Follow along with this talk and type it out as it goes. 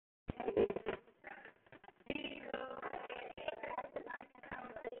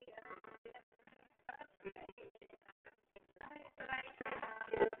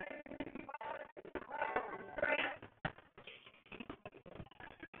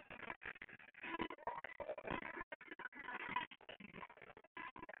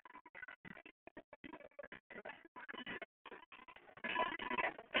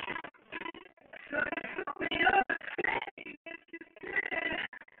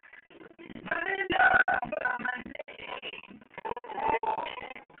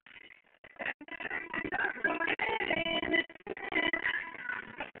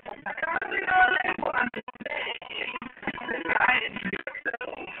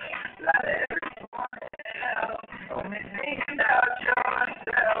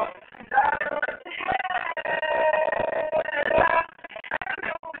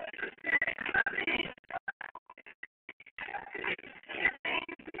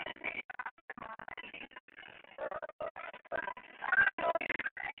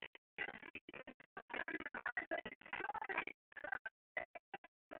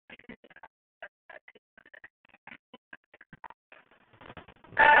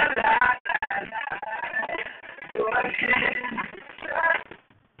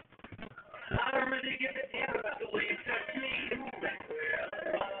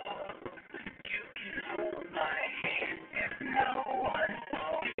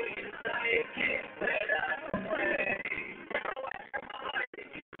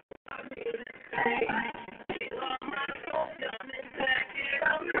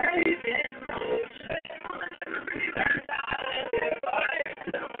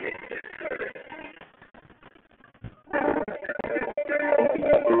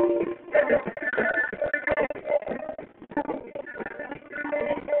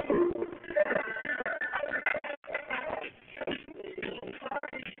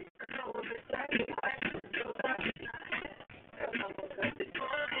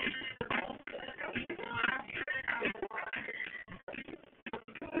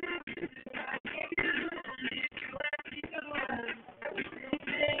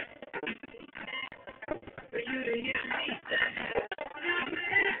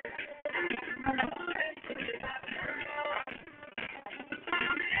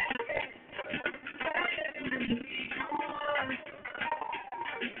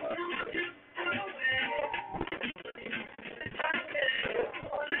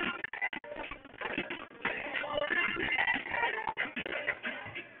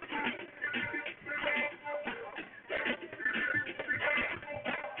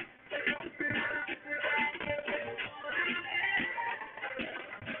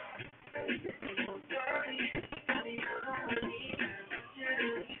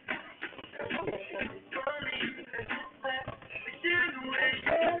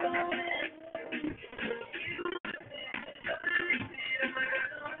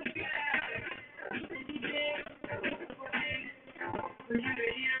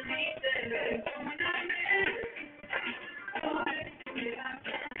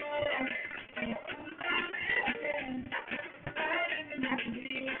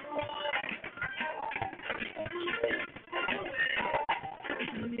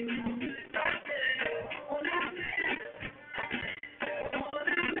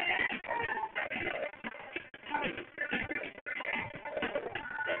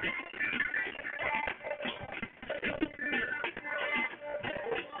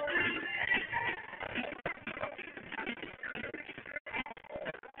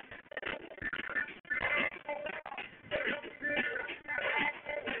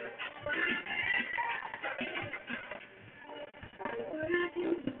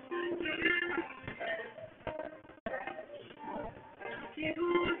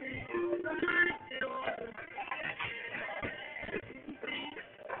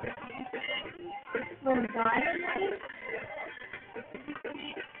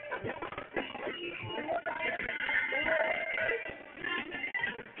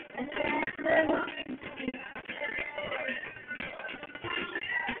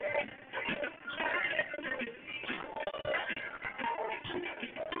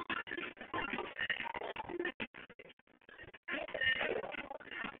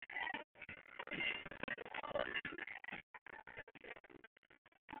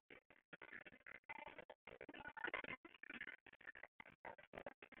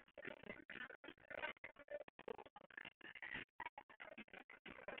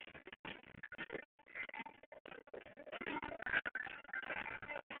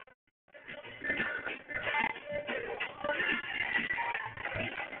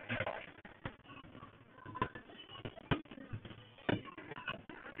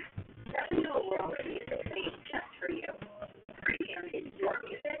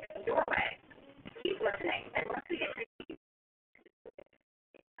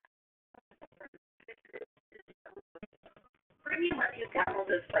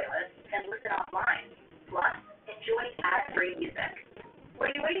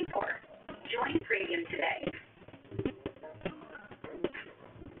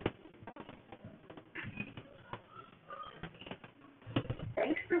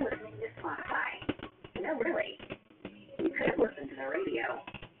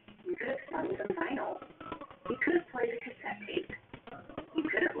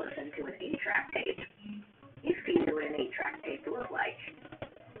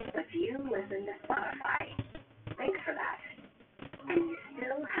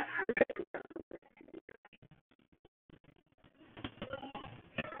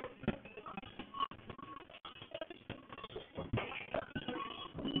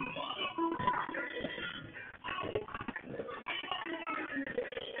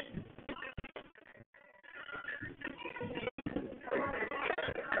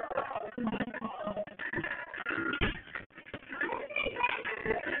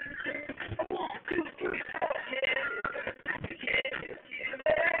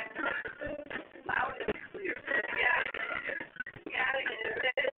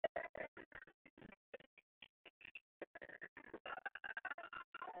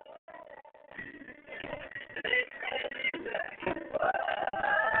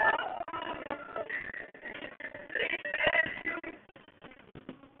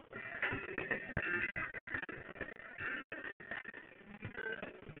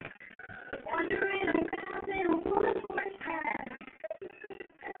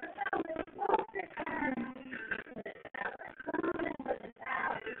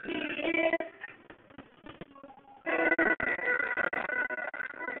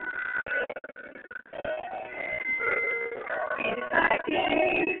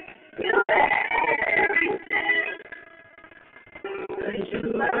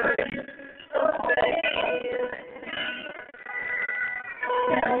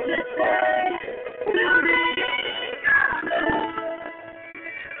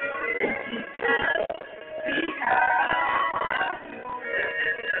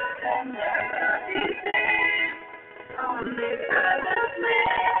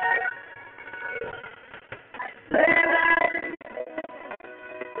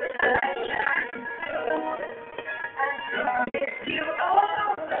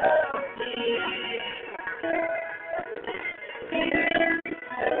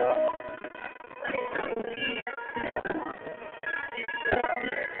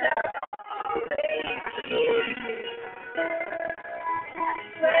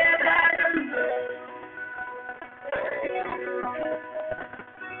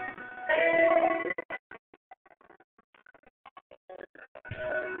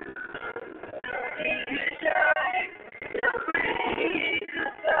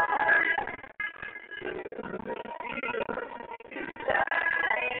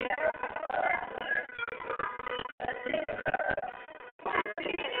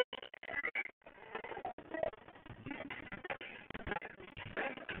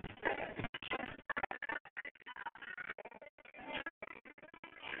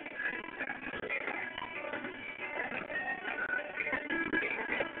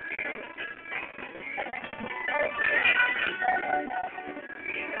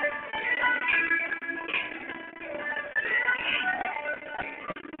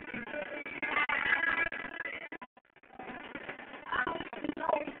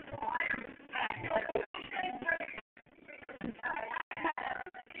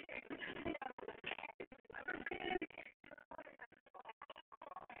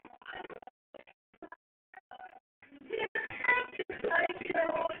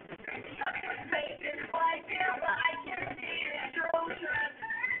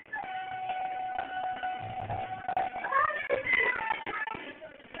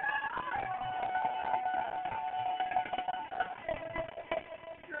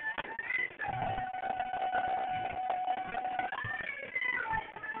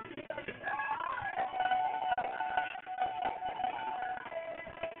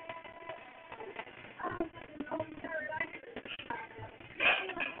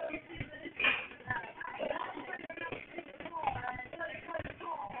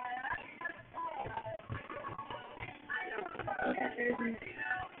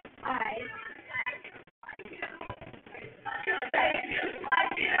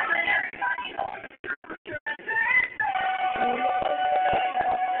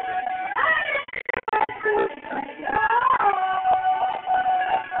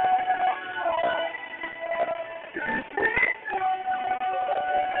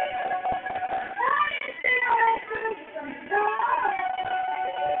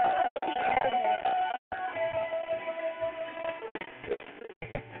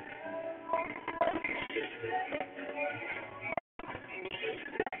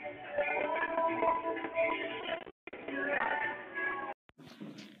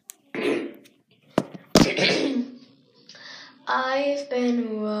I've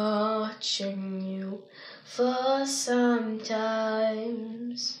been watching you for some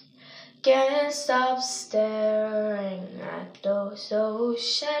times. Can't stop staring at those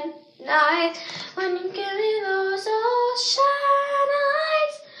ocean nights. When you give me those ocean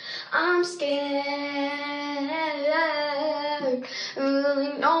eyes, I'm scared.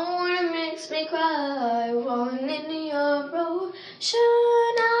 Really know it makes me cry. Falling into your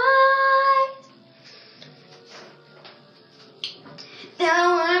ocean eyes.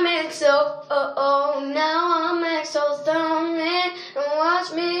 Now I'm exhausted, and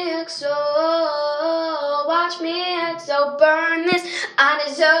watch me exo, burn this. I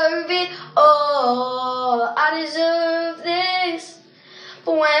deserve it all. I deserve this.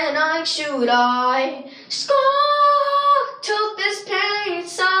 when should I score? Took this pain,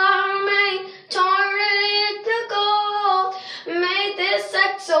 sorry me, tore it to gold, made this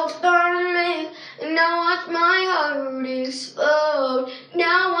exothermic, and now watch my heart explode.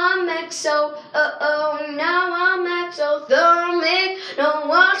 Now I'm exothermic, don't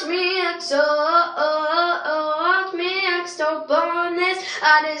watch me burn this.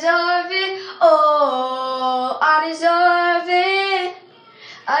 I deserve it, oh, I deserve it,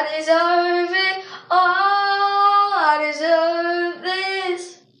 I deserve it, oh, I deserve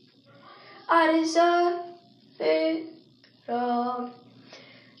this, I deserve it all.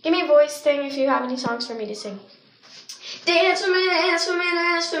 Give me a voice thing if you have any songs for me to sing. Dance for me, dance for me,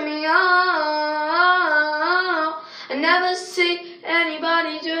 dance for me, oh. I never see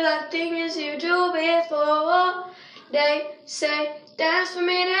anybody do that thing as you do before. They say, dance for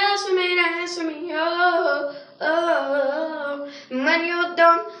me, dance for me, dance for me, oh, oh. When you're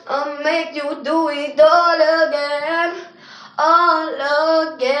done, I'll make you do it all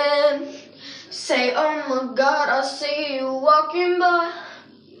again. Say, oh my God, I see you walking by.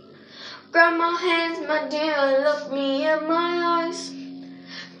 Grab my hands, my dear, look me in my eyes.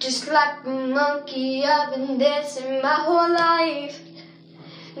 Just like a monkey, I've been dancing my whole life.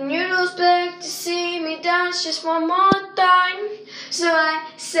 And you don't expect to see me dance just one more time. So I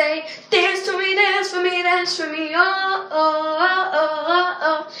say, dance for me, dance for me, dance for me, oh, oh, oh, oh,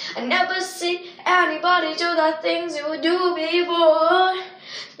 oh. I never see anybody do the things you would do before.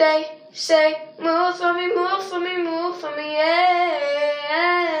 They say, move for me, move for me, move for me, yeah.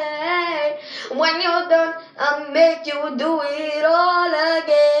 When you're done, I'll make you do it all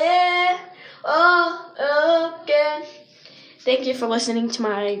again, all again. Thank you for listening to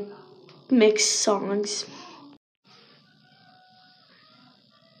my mixed songs.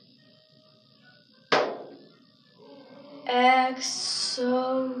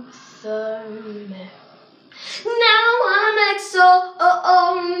 Exothermic. Now I'm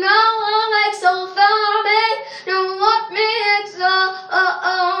exothermic. Don't want me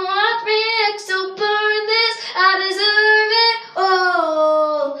watch me burn this. I deserve it,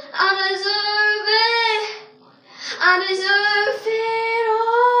 oh, I deserve it. I deserve it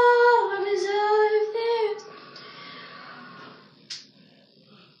all, I deserve this.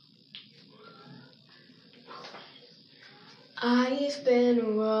 I've been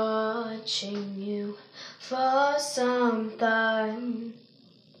watching you for some time.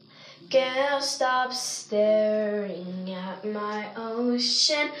 Can't stop staring at my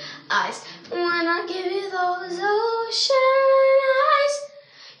ocean eyes. When I give you those ocean eyes,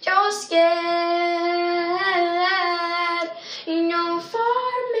 you're scared. You know, far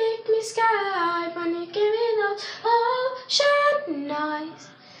to make me scared when you give me those ocean eyes.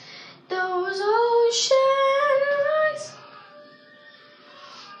 Those ocean eyes.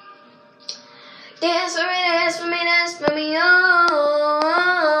 Dance for me, dance for me, dance for me, oh.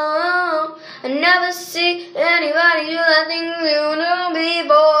 I never see anybody do the things you do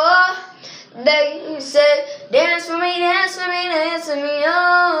before. They say, dance for me, dance for me, dance for me,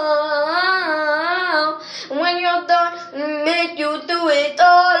 oh. When you're done, make you do it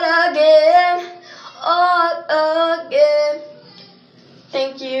all again, all again.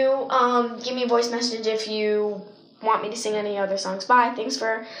 Thank you. Give me a voice message if you want me to sing any other songs. Bye. Thanks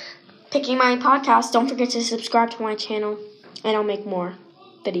for picking my podcast. Don't forget to subscribe to my channel, and I'll make more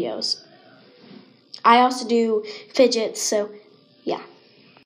videos. I also do fidgets, so yeah.